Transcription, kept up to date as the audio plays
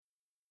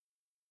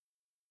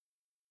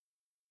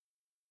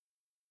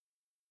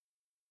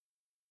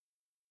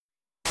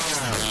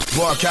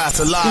Broadcast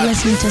alive. You're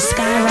listening to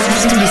Skyrock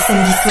tous les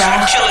samedis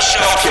soirs.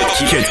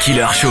 Cut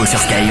Killer Show sur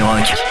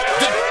Skyrock.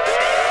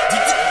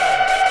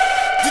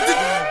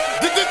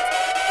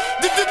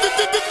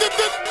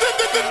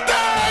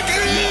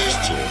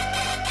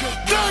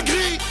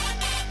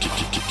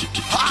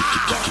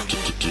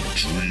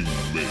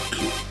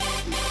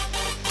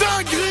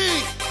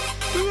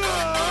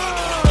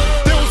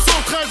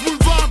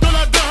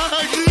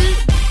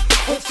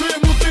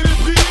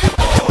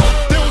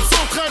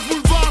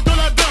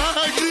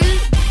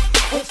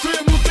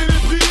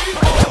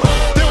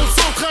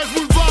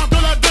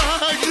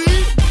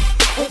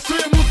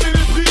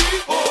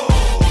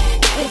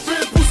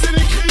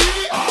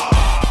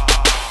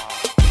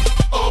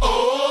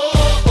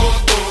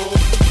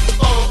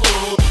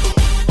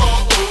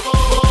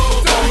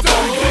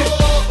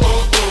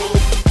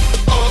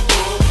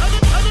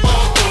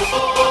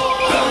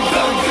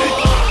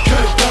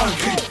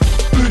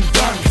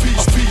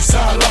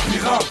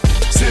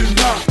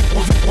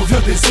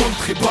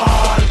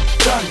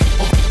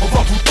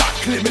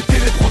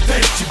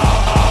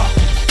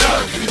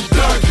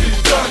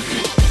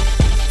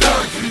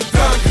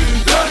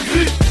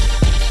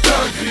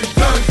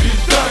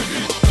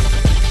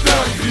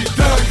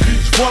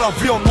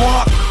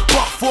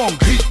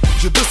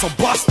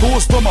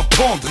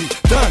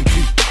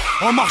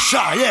 En marche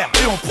arrière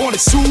et on prend les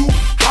sous.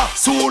 Ha,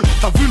 soul,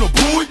 t'as vu nos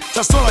bouilles?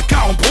 Ça sent la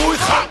carambrouille.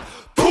 Ha,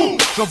 boum,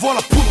 j'envoie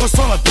la poudre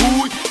sans la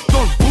douille.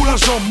 Dans le boulin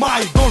j'en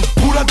maille, dans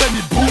le boulin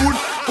Danny Boule.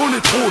 On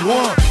est trop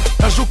loin,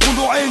 la Joconde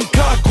aurait une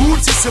cagoule.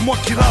 Si c'est moi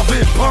qui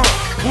l'avais peint.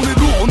 On est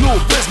lourd, on est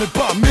obèse mais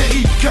pas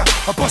américain.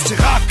 À passer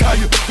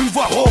racailleux, une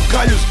voix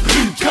rocailleuse.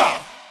 Rimka,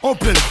 en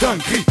pleine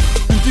dinguerie.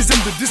 Une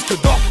dizaine de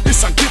disques d'or et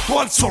 5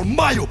 étoiles sur le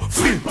maillot.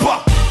 Free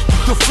pas,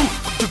 truc de fou,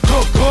 truc de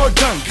coco,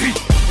 dinguerie.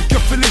 Que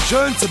fait les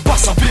jeunes, c'est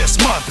Barça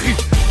vs Madrid.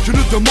 Je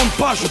ne demande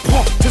pas, je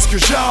prends, c'est ce que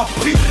j'ai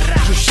appris.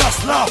 Je chasse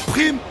la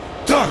prime,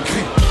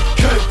 dinguerie.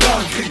 Quelle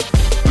dinguerie,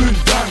 une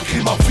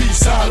dinguerie. Ma vie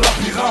c'est un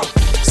labyrinthe,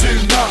 c'est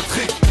une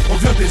intrigue. On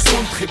vient des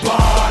zones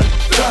tribales,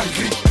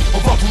 dinguerie. On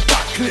va vous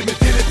tacler,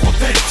 mettez les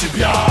protèges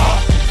tibia.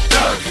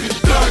 Dinguerie,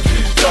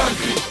 dinguerie,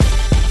 dinguerie.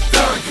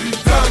 Dinguerie,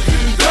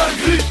 dinguerie,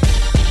 dinguerie.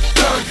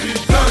 Dinguerie,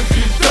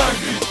 dinguerie,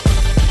 dinguerie.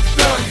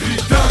 Dinguerie,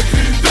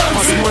 dinguerie, dinguerie.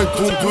 Passe-moi une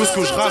tondeuse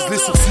que je rase les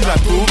sourcils à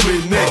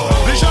Domenech.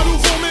 Les jaloux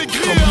vont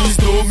maigrir comme Miss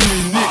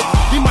Dominique.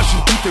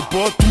 Imagine tous tes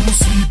potes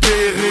tous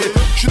libérés.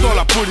 J'suis dans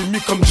la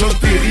polémique comme John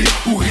Terry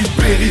ou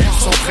Ribéry.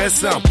 Sans très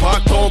sympa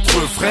qu'entre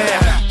frères.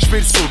 J'fais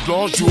le saut de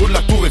l'ange du haut de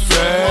la tour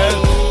Eiffel.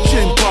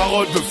 J'ai une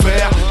parole de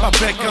fer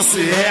avec un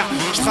CR.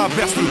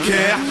 J'traverse le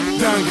Caire,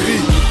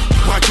 dinguerie.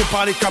 Braqué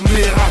par les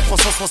caméras,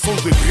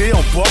 360 degrés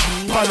en pop,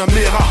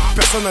 Panamera.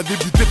 Personne n'a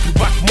débuté plus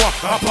bas que moi,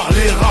 à part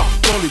les rats.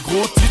 Dans les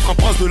gros titres, un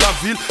prince de la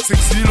ville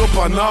s'exile au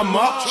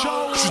Panama.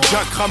 J'suis déjà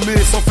cramé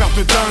sans faire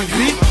de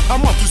dinguerie. À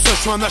moi tout seul,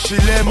 j'suis un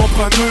HLM en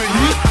plein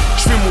Neuilly.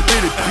 J'fais monter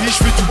les prix,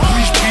 j'fais du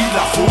bruit, j'brille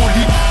la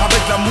folie.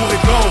 Avec l'amour et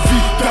de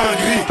l'envie,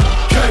 dinguerie.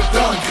 Quelle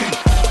dinguerie,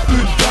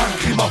 une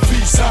dinguerie. Ma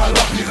vie c'est un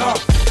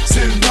labyrinthe,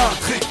 c'est une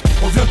intrigue.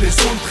 On vient des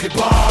zones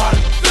tribales,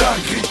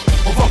 dinguerie.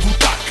 On va vous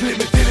tacler,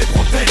 mettez les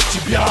protèges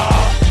tibia.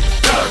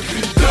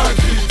 Dinguerie,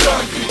 dinguerie,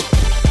 dinguerie.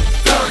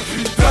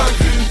 Dinguerie,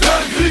 dinguerie,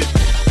 dinguerie.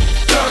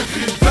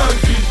 Dinguerie,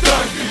 dinguerie,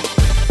 dinguerie.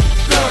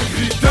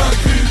 Dinguerie,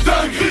 dinguerie,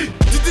 dinguerie.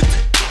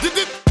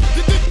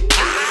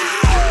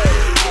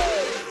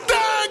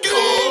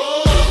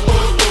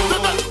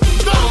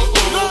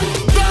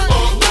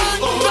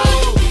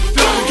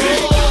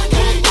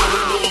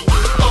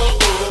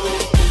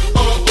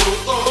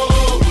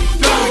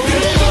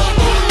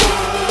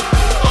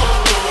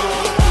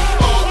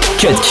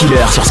 Cut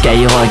Killer sur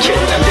Skyrock.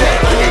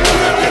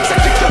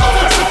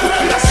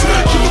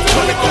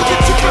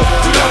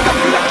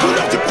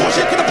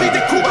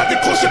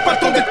 Pas le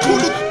temps d'être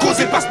cool,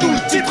 causez passe-nous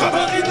le titre.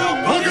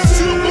 Mon gars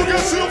sûr, mon gars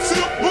sûr,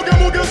 sûr. Mon gars,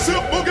 mon gars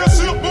sûr, mon gars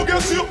sûr, mon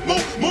gars sûr.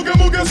 Mon gars,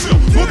 mon gars sûr,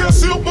 mon gars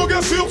sûr, mon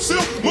gars sûr,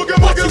 sûr. Mon gars,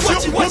 mon gars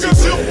sûr, mon gars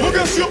sûr, mon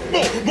gars sûr.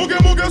 Mon gars,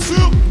 mon gars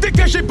sûr.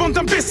 Dégagez bande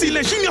d'imbéciles,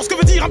 j'ignore ce que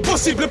veut dire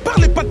impossible.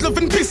 Parlez pas de love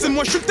and peace,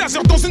 moi je suis le taser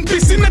dans une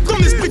piscine. Être en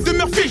esprit de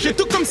Murphy, j'ai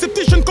tout comme ces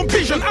petits jeunes qu'on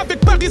pigeonne. Avec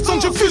Paris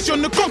je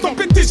fusionne, quand on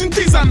bêtise une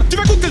tisane. Tu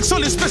vas goûter le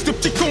sol, espèce de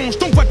petit con, je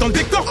t'envoie dans le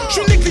décor. Je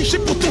suis négligé,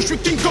 pourtant je suis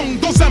King Kong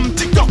dans un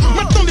petit corps.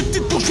 Maintenant les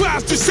petites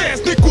bourgeoises, tu sais,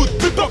 n'écoute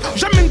plus pas.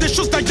 J'amène des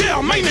choses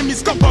d'ailleurs, my name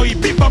is Cowboy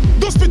Bebop.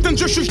 Dans ce putain de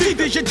jeu, je suis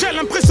l'idée, j'ai déjà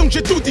l'impression que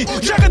j'ai tout dit.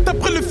 J'arrête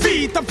après le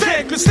feat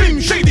avec le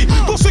Slim Shady.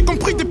 Pour ceux qui ont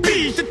pris des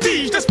piges, des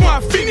tiges, laisse-moi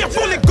finir.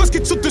 Pour les gosses qui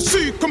te sautent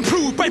dessus, comme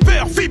Blue,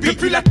 Piper, Phoebe.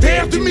 Depuis la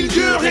terre du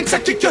milieu, rien que ça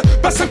kick.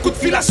 Passe un coup de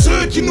fil à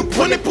ceux qui nous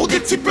prenaient pour des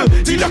types.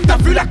 Dis-leur que t'as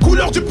vu la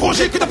couleur du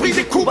projet, que t'as pris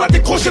des coups à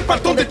décrocher, pas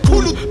le temps d'être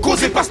cool ou de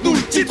causer, passe-nous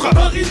le titre.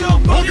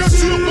 Mon gars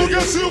sûr, mon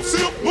gars sûr,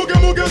 sûr. Mon gars,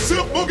 mon gars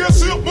sûr, mon gars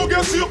sûr, mon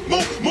gars sûr.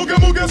 Mon gars,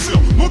 mon gars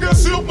sûr, mon gars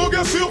sûr, mon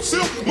gars sûr,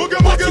 sûr. Mon gars,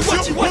 mon gars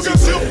sûr, mon gars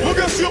sûr, mon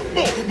gars sûr.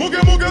 Mon gars,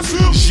 mon gars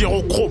sûr.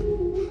 Gyrochrome,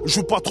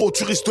 Joue pas trop,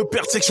 tu risques de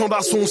perdre. Section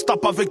d'assaut, on se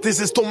tape avec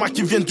des estomacs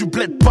qui viennent du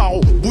bled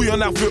paro. Bouillon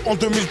nerveux en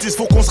 2010,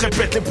 faut qu'on se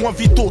répète. Les points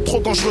vitaux, trop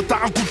dangereux, t'as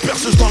un coup de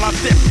perceuse dans la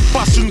tête.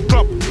 Passe une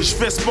clope,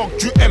 j'fais smoke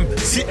du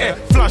MCR.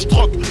 Flash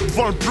drogue,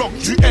 devant le bloc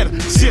du L.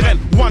 Sirène,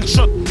 one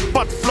shot,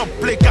 pas de flop,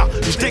 les gars.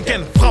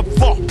 J'dégaine, frappe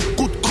fort,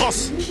 coup de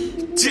crosse.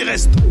 T'y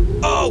restes.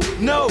 Oh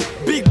no,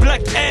 Big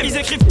Black M. Ils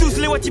écrivent tous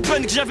les Watty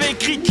Pun que j'avais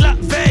écrites la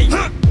veille.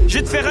 Je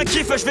vais te faire un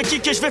kiff, je vais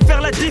kicker, je vais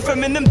faire la diff.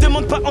 Mais ne me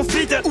demande pas en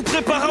feed ou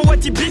prépare un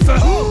Watty Beef.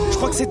 Je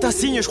crois que c'est un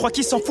signe, je crois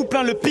qu'il s'en fout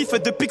plein le pif.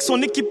 Depuis que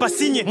son équipe a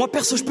signé, moi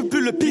perso je peux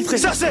plus le piffrer.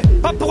 Ça c'est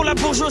pas pour la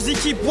bourgeoisie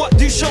qui boit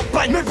du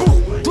champagne, mais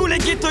pour tous les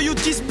ghetto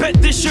youths qui se pètent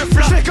des cheveux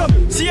flasques. Comme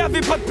s'il y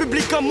avait pas de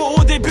public comme moi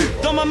au début.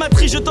 Dans ma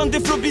matrice je tente des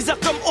flows bizarres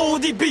comme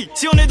ODB.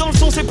 Si on est dans le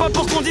son c'est pas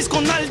pour qu'on dise qu'on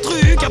a le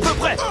truc à peu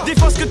près. Des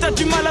fois ce que t'as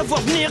du mal à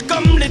voir venir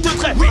comme les deux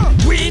traits.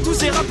 Oui, tous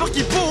ces rappeurs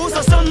qui posent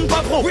ça sonne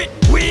pas pro.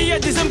 Oui, y a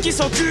des hommes qui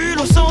s'enculent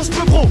au sens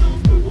peu pro.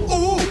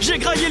 J'ai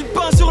graillé le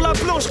pain sur la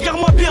planche,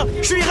 regarde-moi bien,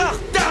 je suis rare,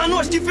 t'as un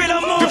noix qui fait la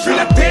manche. Depuis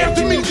la terre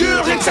du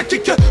milieu, rien que ça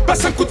kick.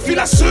 Passe un coup de fil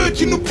à ceux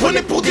qui nous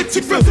prenaient pour des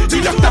petits feux.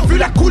 Dis-leur t'as vu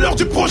la couleur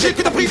du projet,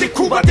 que t'as pris des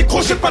coups à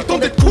décrocher, pas le temps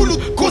d'être cool ou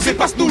de causer,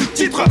 passe-nous le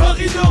titre.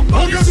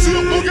 Mon gars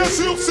sûr, mon gars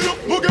sûr, sûr,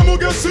 mon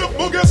gars sûr,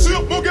 mon gars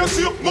sûr, mon gars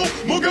sûr,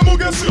 mon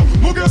gars sûr,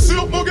 mon gars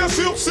sûr, mon gars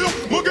sûr, sûr,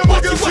 mon gars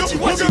sûr,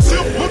 mon gars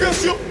sûr, mon gars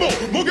sûr,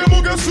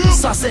 mon gars sûr.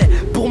 Ça c'est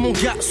pour mon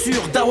gars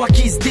sûr, Dawa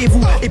qui se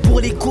dévoue. Et pour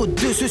les côtes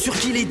de ceux sur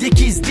qui les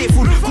déquis se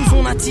défoulent. Tous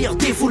on attire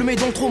des foules, mais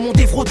dans le trop mon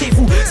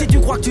défrottez-vous. Si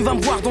tu crois que tu vas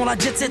me voir dans la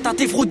jet set, à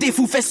tes des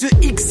fous. Fais ce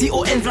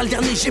XCON, v'là le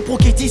dernier, j'ai pro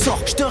qui t'y sort.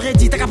 J't'aurais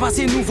dit t'as qu'à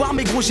passer nous voir,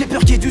 mais gros j'ai peur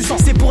qu'il y ait du sang.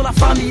 C'est pour la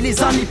famille,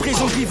 les amis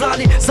présents, vivent là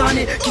les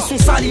années qui sont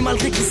salis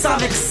malgré qu'ils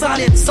savaient que ça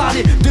allait être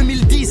salé.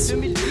 2010,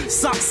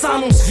 ça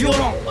s'annonce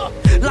violent.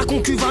 La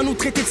concu va nous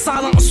traiter de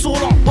sale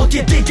insolent. Ok,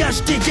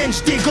 dégage, dégaine,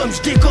 j'dégomme,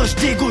 j'décoche,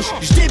 dégauche.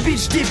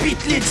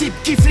 J'débite les types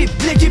qui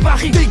flippent, l'équipe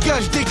arrive.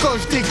 Dégage,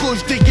 décoche,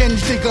 dégauche, dégaine,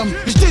 j'dégomme.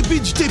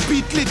 J'débite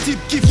les types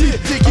qui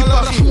flippent, l'équipe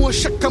arrive. Moi,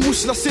 chaque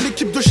camouche, là c'est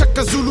l'équipe de chaque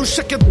Zulu.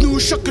 Chaque de nous,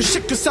 chaque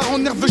que ça rend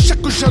nerveux,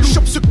 chaque jaloux.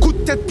 Chope ce coup de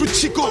tête, plus de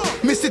chico.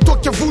 Mais c'est toi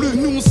qui as voulu.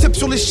 Nous on cèpe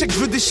sur les chèques, je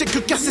veux des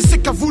chèques car c'est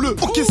qu'a voulu.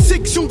 Ok,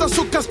 section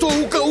d'assaut, casse-toi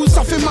ou Kaou,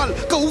 ça fait mal.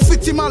 Kaou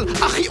fait-il mal,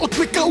 Harry, on te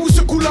met Kaou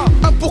ce coup-là.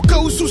 Un pour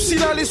Kaou, souci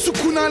là, les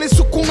soukounas, les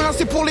soukounas.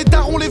 C'est pour les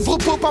darons, les vrais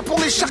pots, pas pour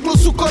les charclos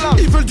sous cola.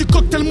 Ils veulent du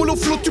cocktail mollo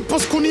flow, tu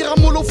penses qu'on ira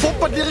mollo fond.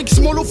 Pas de lyrics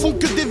mollo fond,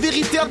 que des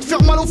vérités à te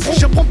faire mal au front.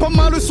 J'apprends pas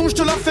mal le son, je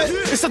te la fais.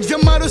 Et ça devient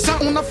malsain,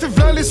 on a fait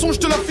v'là les sons, je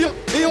te l'affirme.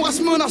 Et on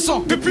reste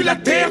menaçant. Depuis la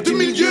terre du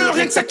milieu,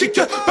 rien que ça kick.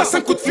 Passe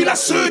un coup de fil à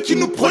ceux qui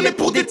nous prenaient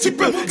pour des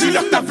types.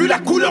 Dis-leur t'as vu la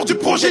couleur du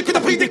projet, que t'as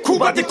pris des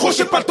coups à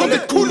décrocher, pas le temps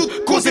d'être cool ou de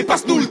causer,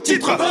 passe-nous le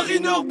titre.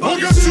 Mon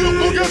gars sûr,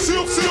 mon gars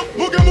sûr, sûr,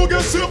 mon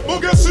gars sûr, mon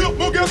gars sûr,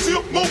 mon gars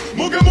sûr,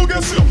 mon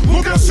gars sûr,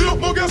 mon gars sûr,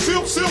 mon gars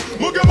sûr, sûr,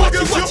 mon gars sûr, mon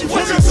gars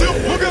sûr,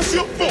 mon gars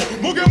sûr,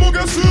 mon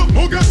gars sûr,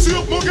 mon gars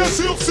sûr, mon gars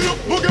sûr, sûr,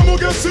 mon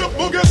gars sûr,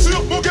 mon gars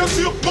sûr, mon gars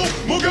sûr,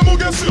 mon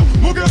gars sûr,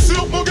 mon gars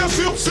sûr, mon gars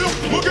sûr, sûr,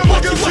 mon gars sûr, mon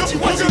gars sûr,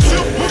 mon gars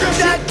sûr, mon gars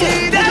sûr.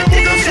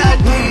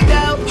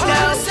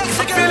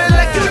 Feeling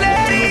like you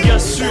let it. Bien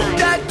sûr.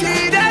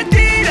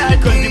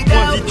 Comme des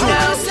points vitaux.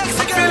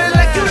 Feeling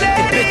like you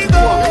let it go.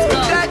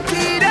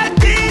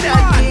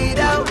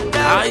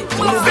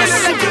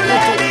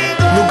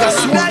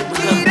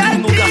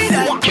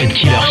 Cut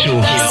Killer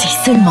Show.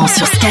 C'est seulement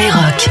sur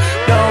Skyrock.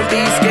 Don't be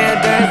scared,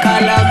 girl,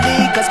 call on me.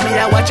 Cause me,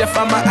 I watch you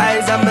from my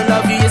eyes and me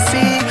love you, you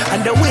see.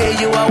 And the way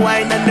you are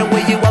whine and the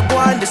way you are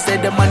going. They say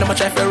the man, I'ma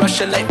try to rush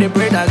you like the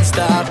bread and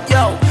stop.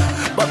 Yo,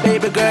 but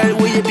baby girl,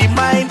 will you be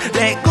mine?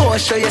 Let go,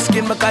 show your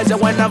skin because you're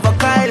one of a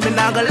kind. Me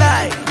not gonna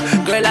lie,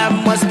 girl, I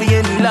must be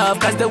in love.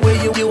 Cause the way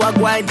you are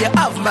whine, you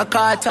have my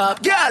car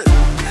top. Girl,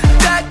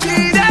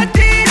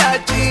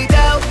 da-dee-da-dee-da-dee,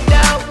 down,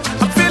 down.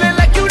 I'm feeling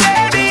like you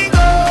let me go.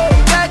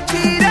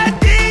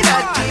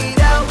 Da-dee-da-dee-da-dee,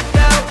 down,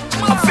 down.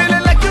 I'm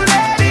feeling like you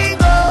let me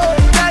go.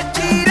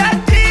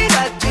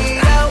 Da-dee-da-dee-da-dee,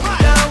 down,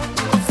 down.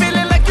 I'm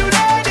feeling like you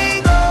let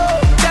me go.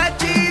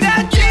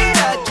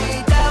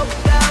 Da-dee-da-dee-da-dee, down,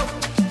 down.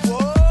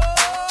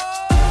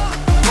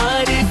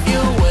 What if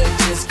you would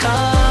just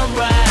come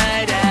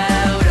right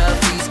out of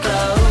these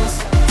clothes?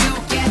 You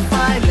can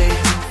finally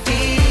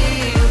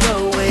feel the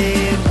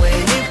wind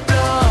when it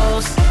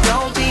blows.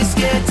 Don't be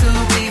scared to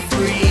be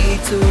free,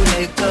 to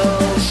let go,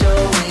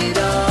 show it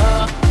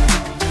all.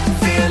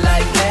 Feel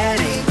like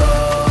letting go.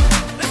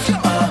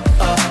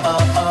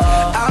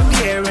 I'm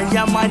hearing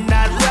your man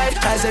not right,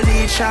 cause I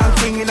need Sean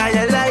King in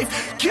your life.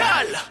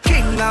 Girl,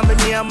 King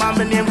on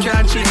my name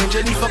can't change.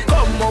 And if I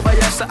come over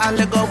here, so I'll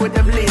let go with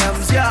them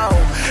limbs, yo.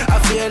 I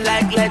feel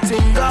like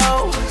letting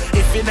go.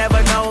 If you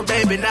never know,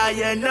 baby, now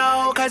you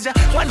know. Cause you're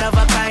one of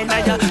a kind,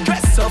 and you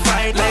dress so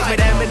fine. Like with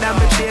them and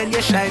I'm a chain,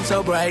 you shine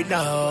so bright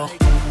now.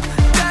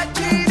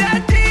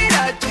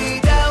 Da-dee-da-dee-da-dee,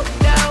 down,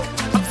 down.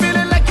 I'm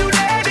feeling like you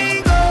let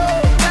me go.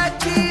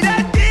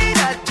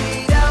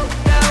 Da-dee-da-dee-da-dee, down,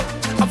 down.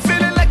 I'm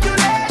feeling like you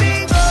let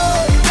me go.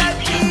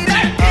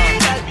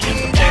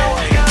 Da-dee-da-dee-da-dee, down,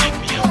 down.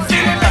 I'm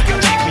feeling like you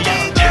let me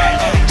go.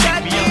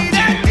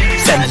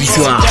 Da-dee-da-dee-da-dee. Samedi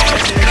soir.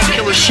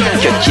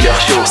 Cut Killer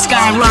Show.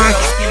 Skyrock.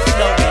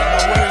 My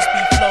words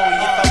be flowy.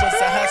 If I was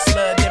a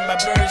hustler, then my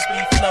birds be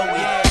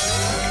flowy.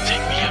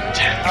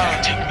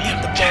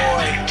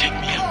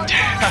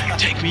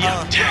 Take me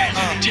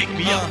uptown, take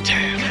me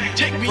uptown,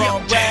 take me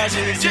uptown,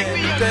 take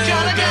me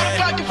uptown. I got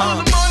a pocket full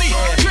of money,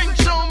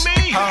 drinks on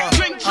me,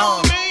 drinks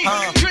on me,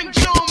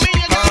 drinks on me.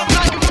 I got a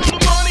pocket full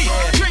of money,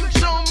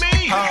 drinks on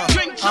me,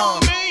 drinks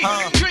on me,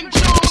 drinks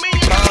on me.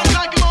 I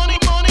got a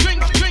pocket money,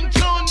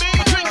 drinks on me,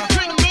 drink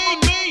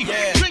me,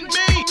 drink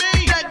me.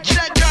 That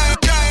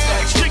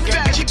girl, drink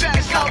that, she bad,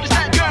 so is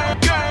that girl,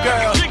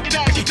 drink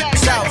that, she bad,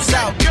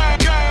 so girl,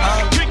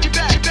 drink it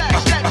back, that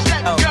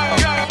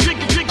girl,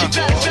 drink it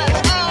back.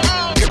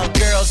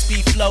 Girls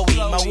be flowy,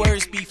 my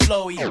words be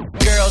flowy.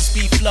 Girls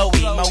be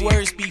flowy, my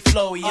words be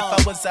flowy. If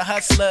I was a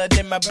hustler,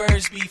 then my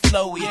birds be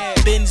flowy.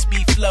 Bins be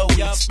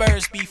flowy,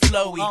 Spurs be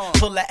flowy.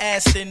 Pull a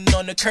Aston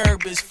on the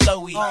curb is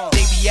flowy.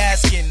 They be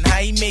asking how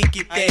he make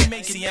it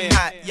there. See I'm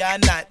hot, y'all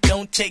not,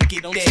 don't take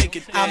it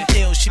there. I'm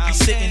ill, should be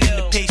sitting in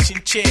the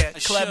patient chair.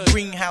 Club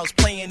greenhouse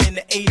playing in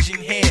the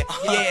Asian hair.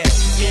 Yeah,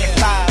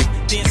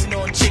 live, dancing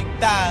on chick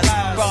thighs.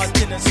 Raw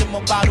dinners in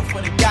my bottle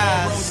for the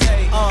guys.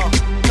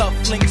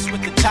 Cuff links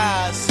with the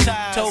ties.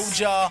 Told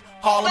y'all,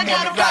 Harlem on the rise.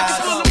 I got a pocket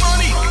full of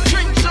money,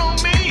 drinks on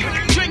me,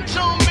 drinks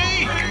on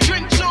me,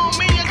 drinks on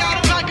me. I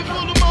got a pocket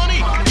full of money,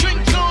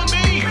 drinks on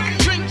me,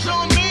 drinks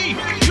on me,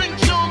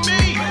 drinks on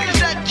me. Is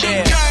that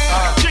your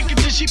girl? Drink it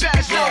till she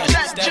pass out. Is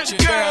that your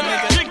girl?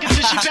 Drink it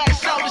till she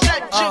pass out. Is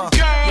that your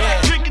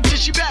girl? Drink it till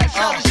she pass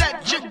out. Is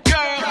that your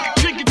girl?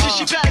 Drink it till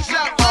she pass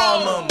out.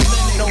 Harlem,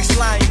 no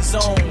flying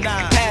zone,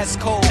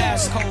 passcode.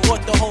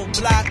 Bought the whole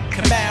block,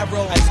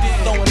 Camaro.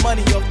 Throwing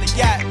money off the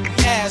yacht,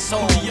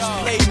 assholes.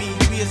 Play me,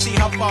 we'll see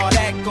how far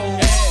that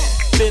goes.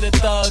 Bitter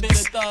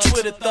thugs,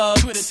 Twitter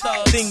thugs,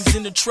 things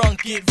in the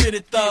trunk, get rid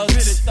of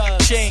thugs.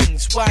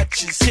 Chains,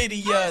 watches,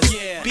 hideous,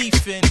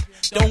 beefing,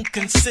 don't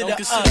consider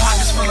us.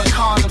 Pockets full of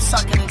condoms,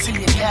 sucking until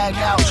you gag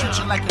out. Treat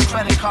you like a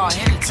credit card,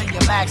 hit it till you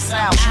max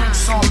out.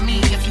 Drinks on me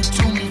if you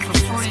do me for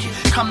free.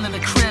 Come to the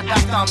crib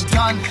after I'm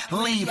done,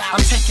 leave.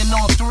 I'm taking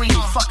on 3,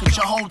 fuck it,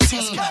 your whole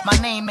team. My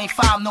name ain't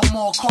 5 no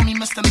more, call me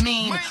Mr.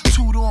 Mean.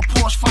 2-door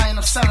Porsche, flying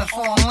up 7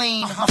 for a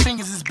lean. My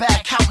fingers is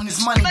back, counting his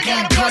money,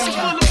 game green.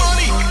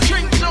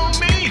 Drinks on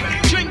me,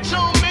 drinks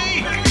on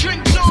me,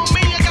 drinks on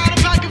me. I got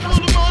a pocket full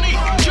of money.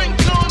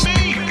 Drinks on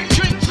me,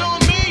 drinks on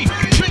me,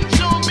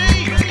 drinks on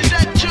me. Is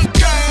that your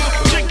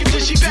girl? Drink it till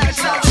she pass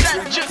out. Is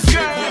that your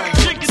girl?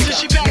 Drink it till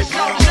she pass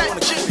out. Is that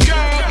your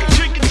girl?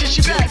 Drink it till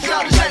she pass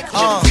out. Is that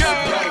your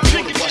girl?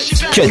 Drink it till she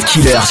pass out. Cut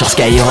Killer sur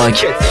Skyrock.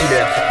 Cut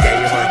Killer.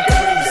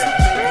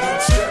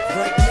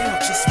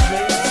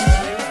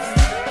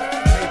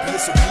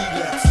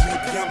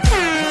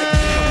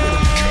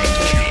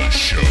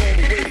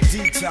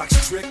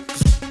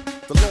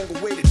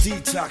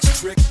 Detox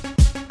trick,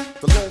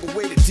 the longer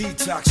way to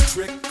detox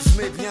trick. Cause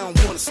maybe I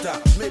don't wanna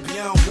stop, maybe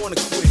I don't wanna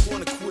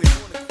quit.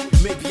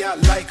 Maybe I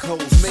like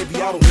hoes,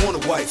 maybe I don't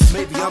want a wife.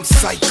 Maybe I'm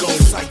psycho.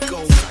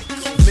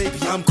 Maybe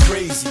I'm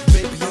crazy,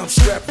 maybe I'm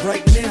strapped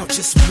right now,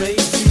 just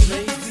maybe.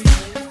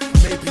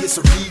 Maybe it's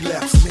a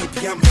relapse,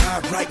 maybe I'm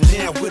high right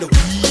now with a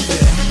weed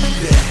at.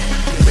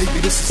 Maybe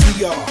this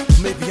is ER,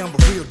 maybe I'm a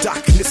real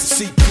doc and this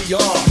is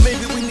CPR.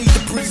 Maybe we need to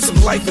breathe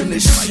some life in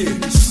this shit.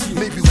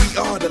 Maybe we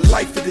are the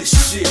life of this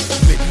shit.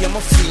 Maybe I'm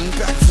a fiend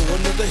back for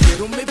another hit,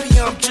 or maybe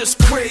I'm just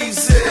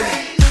crazy.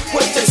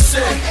 What they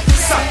say,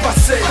 ça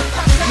passe,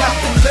 la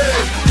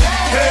poulet,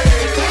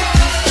 hey.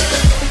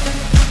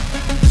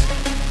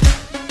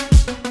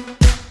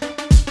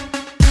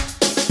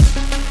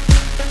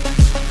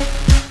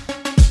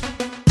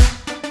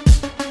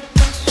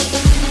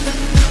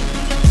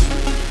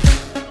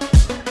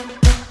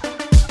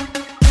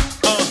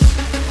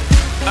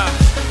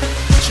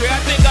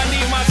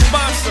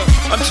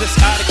 I'm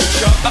just out of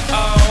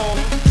control,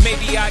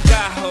 maybe I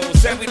got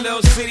hoes. Every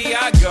little city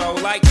I go,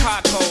 like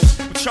potholes.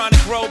 I'm trying to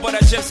grow, but I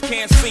just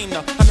can't seem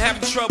to. I'm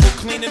having trouble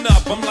cleaning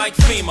up, I'm like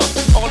FEMA.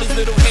 All these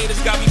little haters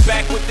got me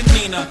back with the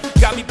Nina.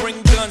 Got me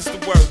bringing guns to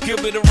work,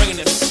 Gilbert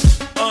Arenas.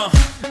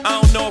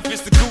 I don't know if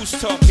it's the goose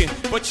talking,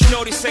 but you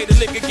know they say the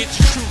liquor gets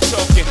you true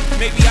talking.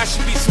 Maybe I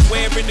should be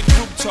somewhere in the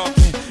group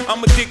talking.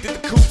 I'm addicted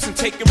to coops and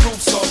taking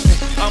roofs off me.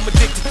 I'm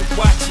addicted to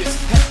watches,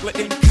 heckler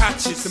in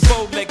couches, and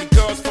bow-legged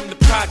girls from the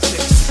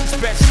projects. It's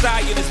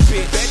Bed-Stuy in this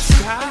bitch.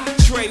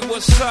 Bed-Stuy? Trey,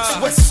 what's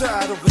up? West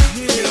side over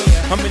here.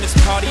 Yeah. I'm in this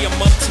party,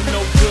 I'm up to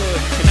no good,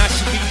 and I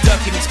should be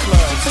ducking these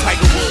clubs.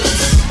 Tiger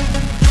Woods.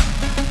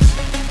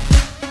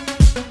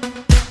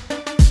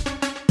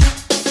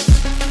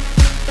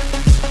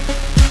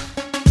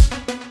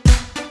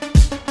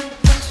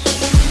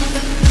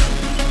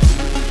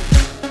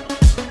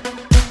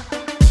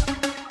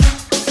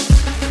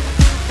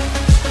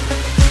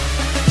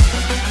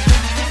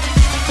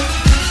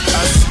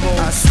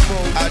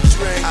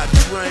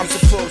 I'm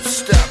supposed to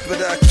stop,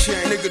 but I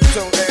can't. Nigga,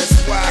 don't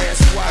ask why. I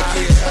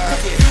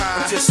get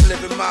high. I'm just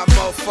living my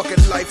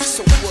motherfucking life.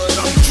 So what?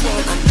 I'm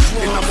drunk.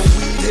 And I'm a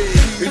weed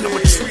head. And I'ma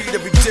treat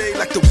every day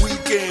like the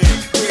weekend.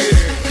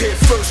 Head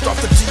first off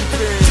the deep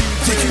end.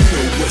 Do you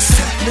know what's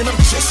happening? I'm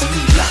just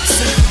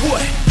relaxing.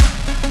 What?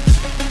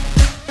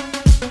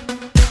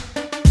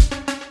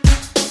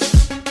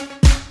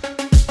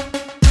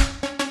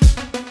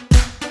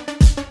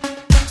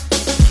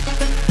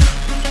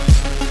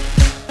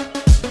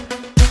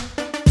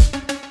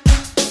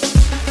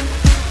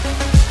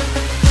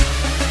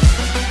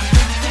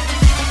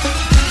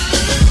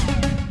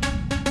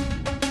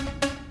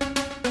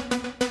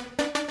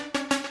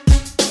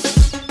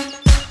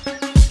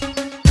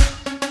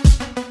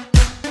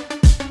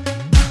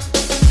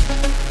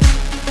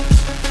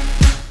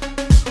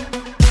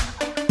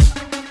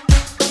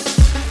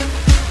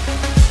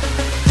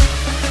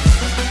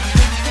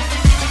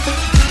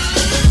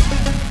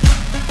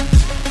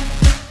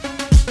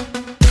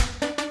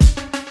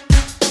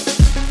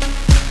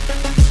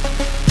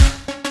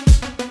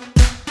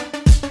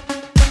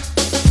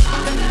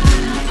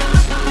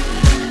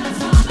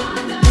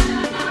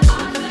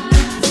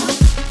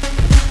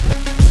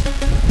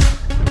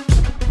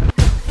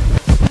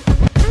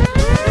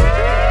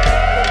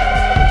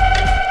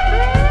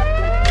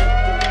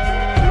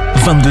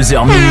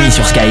 22h minuit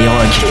sur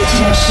Skyrock.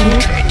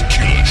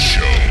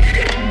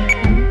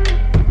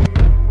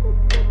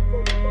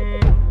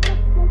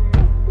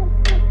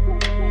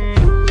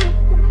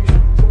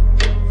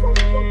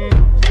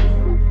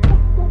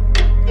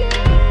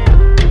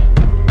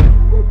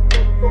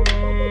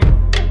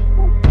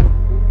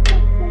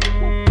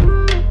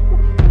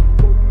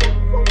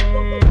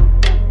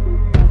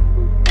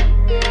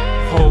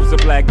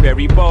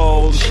 Blackberry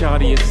bold,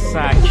 shawty is a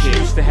sidekick.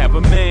 Used to have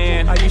a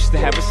man, I used to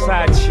have a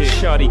side chick.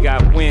 Shawty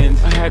got wind,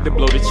 I had to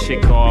blow the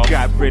chick off. We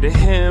got rid of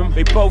him,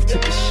 they both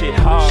took the shit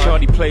hard.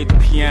 Shawty played the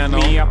piano,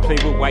 me, I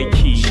played with white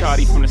keys.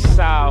 Shawty from the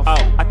south,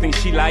 oh, I think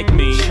she like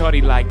me.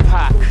 Shawty like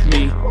Pac,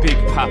 me, Big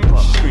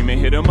Papa. Screaming,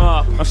 hit him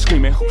up, I'm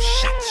screaming, who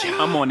shot you?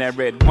 I'm on that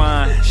red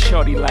wine,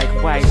 shawty like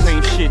white.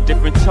 Same shit,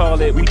 different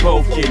toilet, we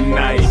both get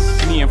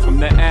nice. Me, I'm from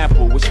the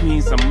Apple, which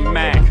means I'm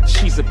Mac.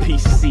 She's a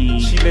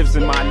PC, she lives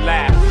in my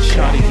lap.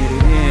 Shawty get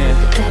it in,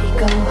 Daddy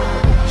go,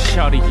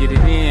 shawty get it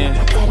in,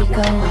 Daddy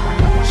go,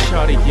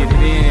 shawty get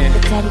it in,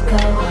 Daddy go,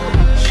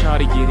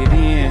 shawty get it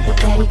in,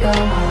 Daddy go,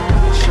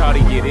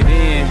 shawty get it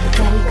in,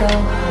 Daddy go,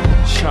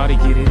 shawty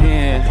get it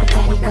in,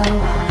 Daddy go,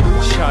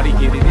 shawty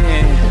get it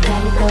in,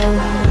 Daddy go,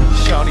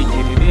 shawty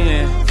get it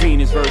in.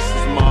 Venus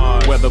versus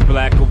Mars, whether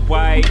black or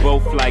white,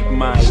 both like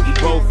Mike,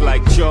 both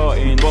like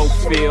Jordan, both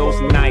feels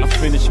nice. I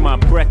finish my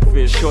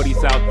breakfast,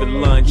 shorty's out to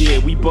lunch. Yeah,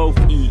 we both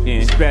eating,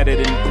 it's better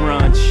than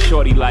brunch.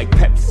 Shorty like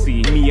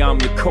Pepsi, me I'm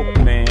the Coke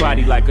man.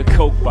 Body like a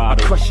Coke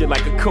bottle, I crush it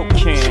like a Coke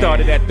can.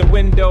 Started at the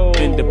window,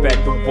 end up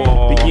at the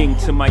wall. The yin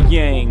to my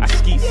yang, I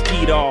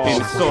skeet off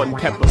in a salt and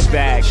pepper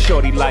bag.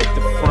 Shorty like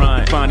the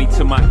front, Bonnie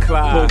to my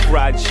Clyde. Both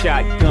ride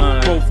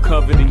shotgun, both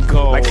covered in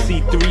gold. Like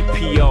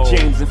C-3PO,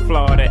 James in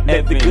Florida,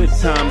 let the good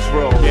times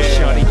roll. Yeah.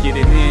 Shorty get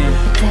it in,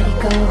 Daddy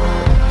go,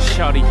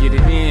 shorty get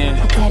it in,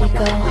 Daddy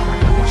go,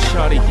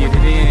 shorty get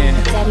it in,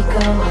 Daddy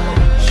go,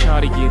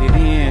 shorty get it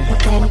in,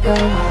 Daddy go,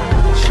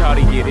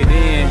 shorty get it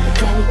in,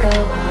 Daddy go,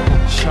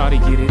 shorty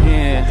get it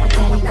in,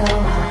 Daddy go,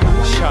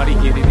 shorty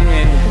get it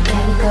in,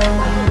 Daddy go,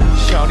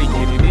 shorty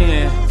get it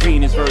in.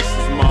 Venus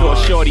versus Mars.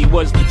 Thought shorty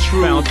was the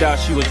truth, found out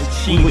she was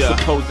a cheater. We was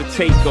supposed to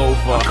take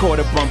over, I caught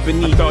her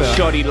bumping ether. Thought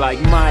shorty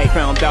like Mike,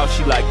 found out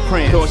she like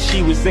Prince. Thought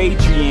she was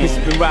Adrian, it's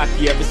been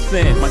rocky ever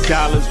since. My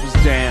dollars was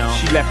down,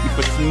 she left me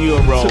for some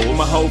euros. Took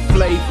my whole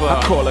flavor,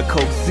 I call her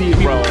Coke Zero.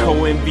 We were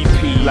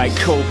co-MVP like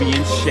Kobe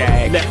and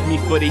Shaq. Left me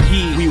for the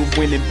Heat, we were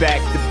winning back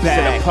to back.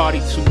 Said I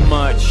party too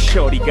much,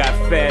 shorty got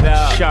fed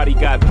up. Shorty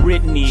got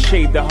Britney,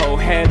 shaved the whole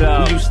head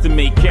up. We used to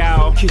make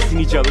out, kissing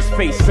each other's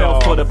face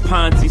off. For the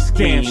Ponzi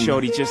scheme,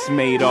 shorty just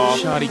made off.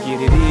 Shorty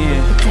get it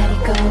in, Daddy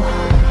go,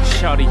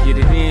 shorty get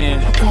it in,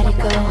 Daddy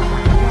go,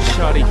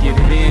 shorty get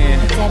it in,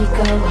 Daddy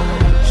go,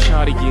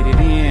 shorty get it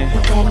in,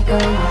 Daddy go,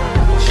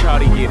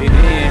 shorty get it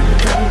in,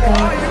 Daddy go,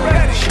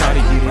 shorty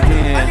get it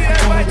in,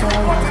 Daddy go,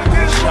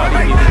 shorty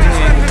get it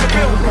in,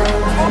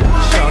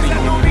 shorty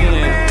get it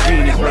in.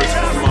 Venus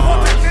versus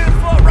Mars.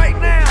 Right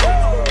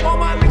now, all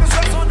my niggas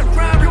that's on the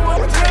ground, you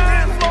on the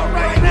dance floor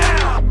right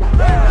now.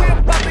 We're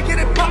about to get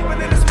it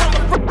poppin' in this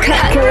motherfucker.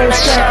 Cut Killer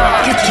Show.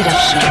 Cut Killer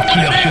Show. Cut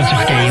Killer Show sur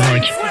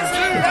Skyrock.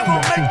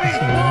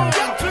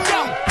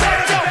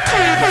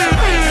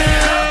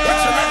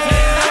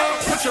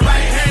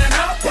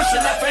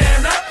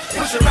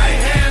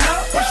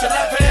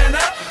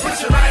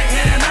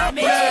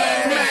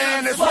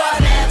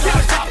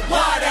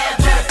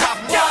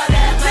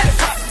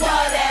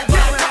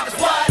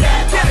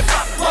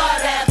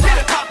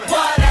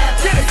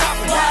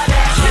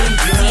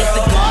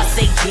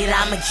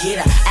 Get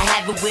her. I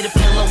have it with a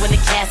pillow and a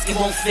casket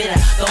won't fit her.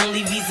 The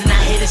only reason I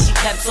hit her, she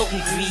kept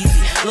talking greasy.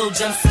 Little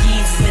jump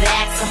skis, but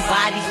ask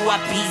somebody who I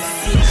be.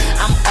 See,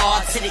 I'm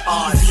all to the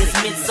easy. It's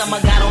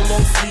midsummer, got on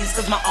long sleeves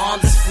cause my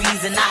arms is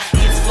freezing. I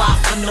get fly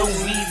for no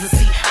reason.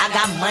 See, I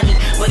got money,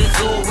 but it's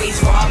always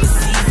robber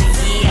season.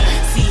 Yeah,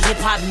 see,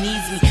 hip hop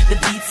needs me. The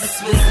beats are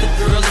Swiss, the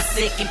girl is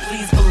sick, and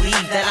please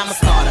believe that I'm a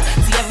starter.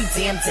 See, every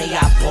damn day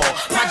I ball.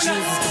 My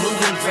jewels is blue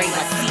and gray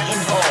like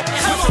Seton Hall.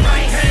 Put your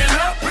right hand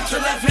up, put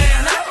your left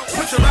hand up.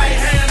 Put your right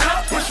hand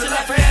up, put your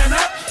left hand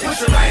up. Put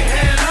your right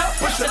hand up,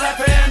 put your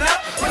left hand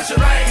up. Put your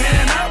right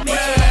hand up,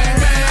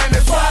 man,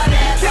 it's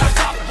whatever,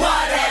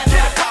 whatever.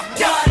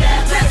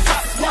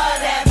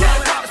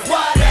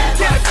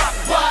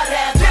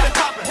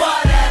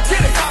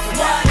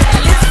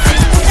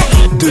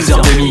 2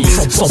 heures de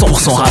mix,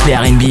 100% rap et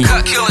R&B.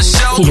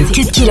 C'est le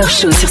Cut Killer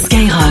Show sur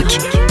Skyrock.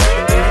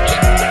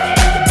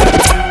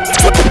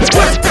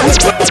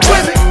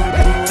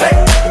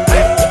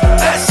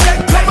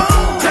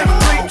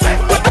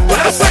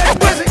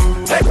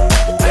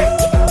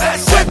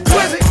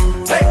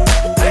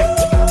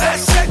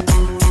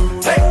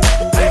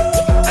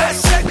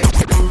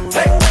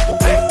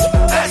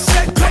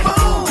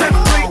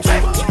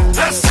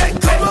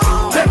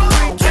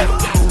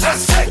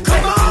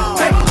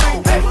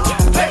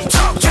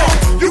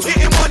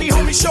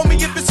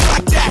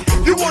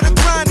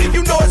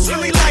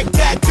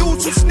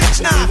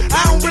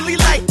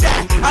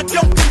 I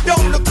don't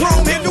condone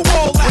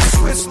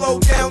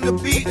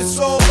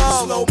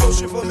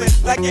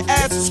like your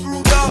ass is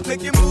screwed up.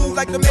 Make you move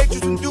like the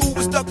Matrix and do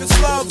was stuck in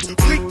slugs.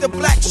 Bleak the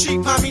black sheep,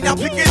 mommy, now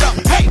pick it up.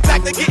 Hey,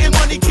 back to getting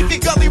money, keep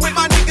it gully with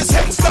my niggas.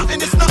 Hey,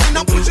 something is nothing,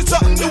 I'm pushing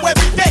something new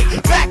every day.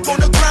 Back on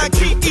the grind,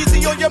 keep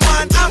easy on your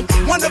mind. I'm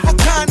one of a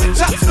kind, the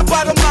top's the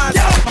bottom line.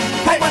 Yo,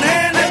 put one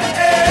hand in the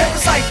air,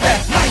 it's like that,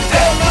 like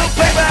that. Little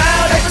paper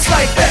out, if it's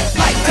like that,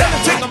 like that.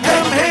 Take them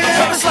here,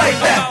 if it's like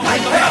that,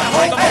 like that.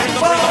 Hold that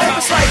ball, if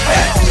it's like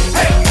that.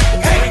 Hey,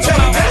 hey, tell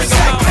me if it's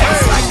like that,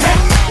 like that.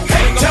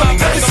 Hey, tell me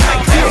if it's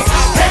like that.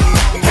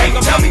 Hey,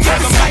 tell me if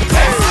it's like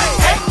that.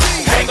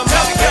 Hey, tell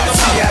me if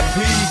it's like that.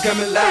 VIP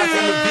coming live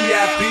from the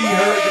VIP.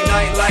 Heard the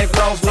nightlife,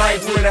 lost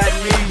life without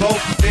me.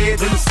 Most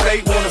feds in the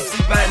state wanna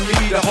see by me.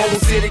 The whole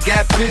city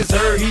got pissed,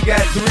 heard he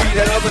got 3.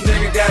 That other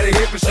nigga got a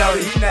hip and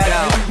shouted he not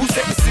out. Who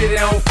set the city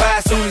on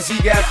fire soon as he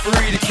got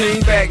free? The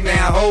king back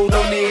now, hold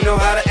don't even know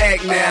how to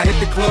act now. Hit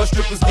the club,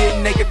 strippers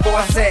getting naked before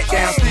I sat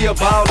down. Still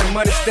ballin',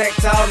 money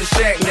stacked tall in the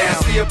shack now.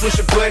 Still push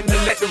a button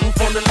and let the roof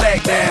on the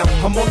lag down.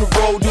 I'm on the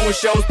road doing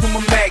shows, put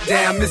my Mac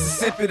down.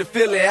 Mississippi to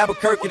Philly,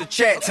 Albuquerque to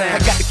Chat Town. I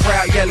got the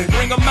crowd yelling,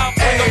 bring 'em out,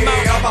 bring 'em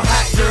out. All my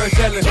hot girls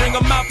yelling, bring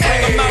 'em out,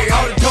 bring 'em out.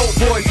 All the dope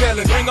boys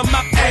yelling, bring 'em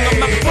out, bring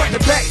 'em out. Front the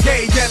back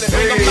gate yelling,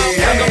 bring 'em out,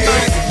 bring 'em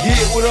out.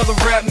 Get with other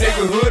rap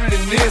nigga hooded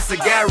than this. I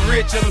got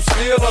rich and I'm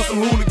still on some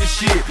hooligan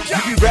shit. You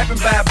be rapping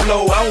by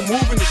blow, I don't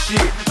move in the shit.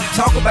 You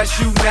talk about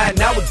shooting out,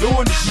 now we're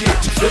doing the shit.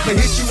 If I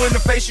hit you in the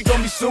face, you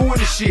gon' be suing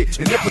the shit.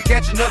 And if I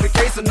catch another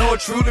case, I know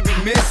it truly be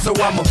missed. So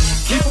I'ma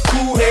keep a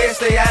cool head,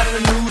 stay out of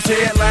the news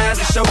headlines,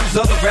 and show these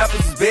other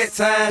rappers it's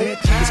bedtime.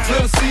 It's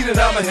clear to see that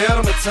I'm ahead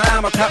of my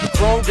time. I caught the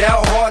chromed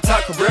out, hard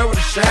talk, career with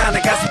a shine.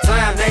 I got some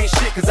time, they ain't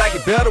shit, cause I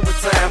get better with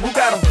time. Who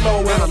got a flow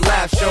and a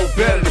live show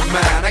better than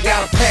mine? I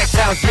got a packed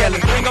house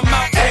yelling, bring 'em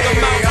out, bring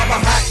 'em out. All my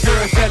hot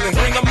girls yelling,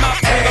 bring 'em out,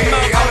 bring 'em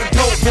out. All the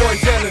dope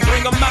boys yelling,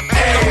 bring 'em out,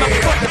 bring 'em out.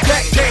 Front the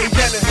back gate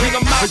yelling, bring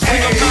 'em out,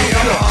 bring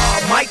 'em out.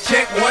 Mic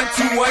check, 1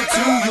 2 1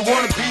 2. You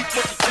wanna beef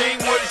with the king?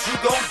 What is you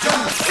gon' do?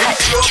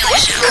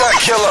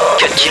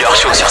 Cut Killer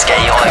Show sur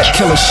Skyrock. Cut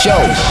Killer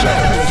Show.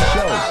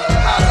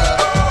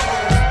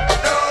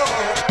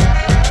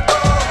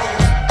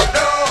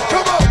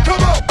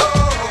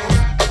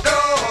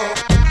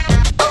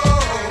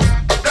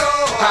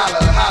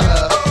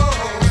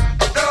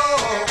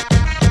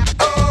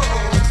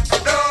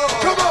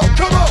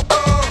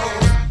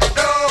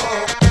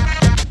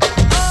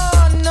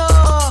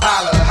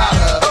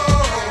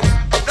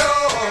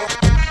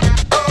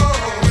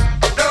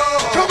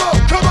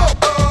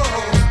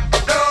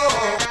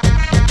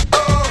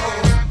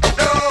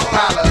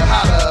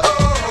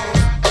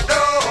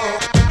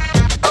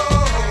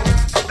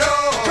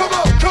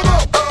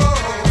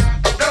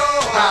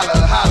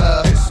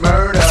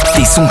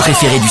 Son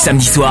préféré du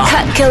samedi soir.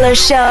 Cut Killer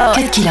Show.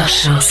 Cut Killer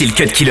Show. C'est le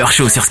Cut Killer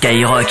Show sur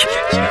Skyrock.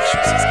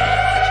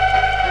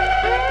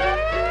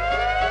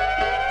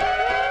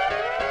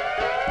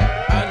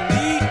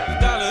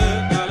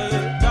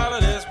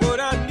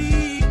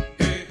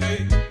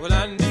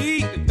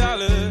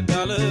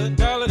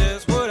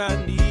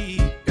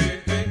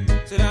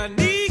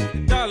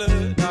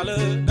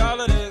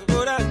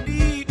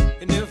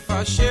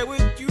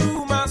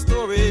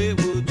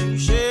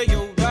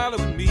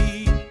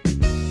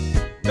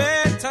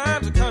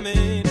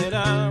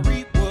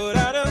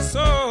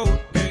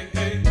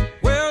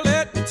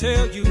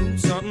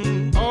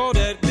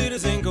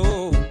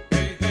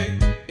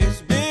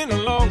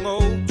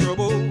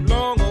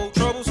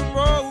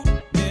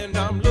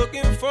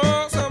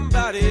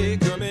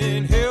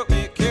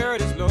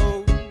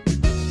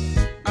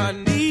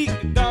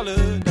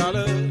 Dollar,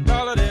 dollar, dollar.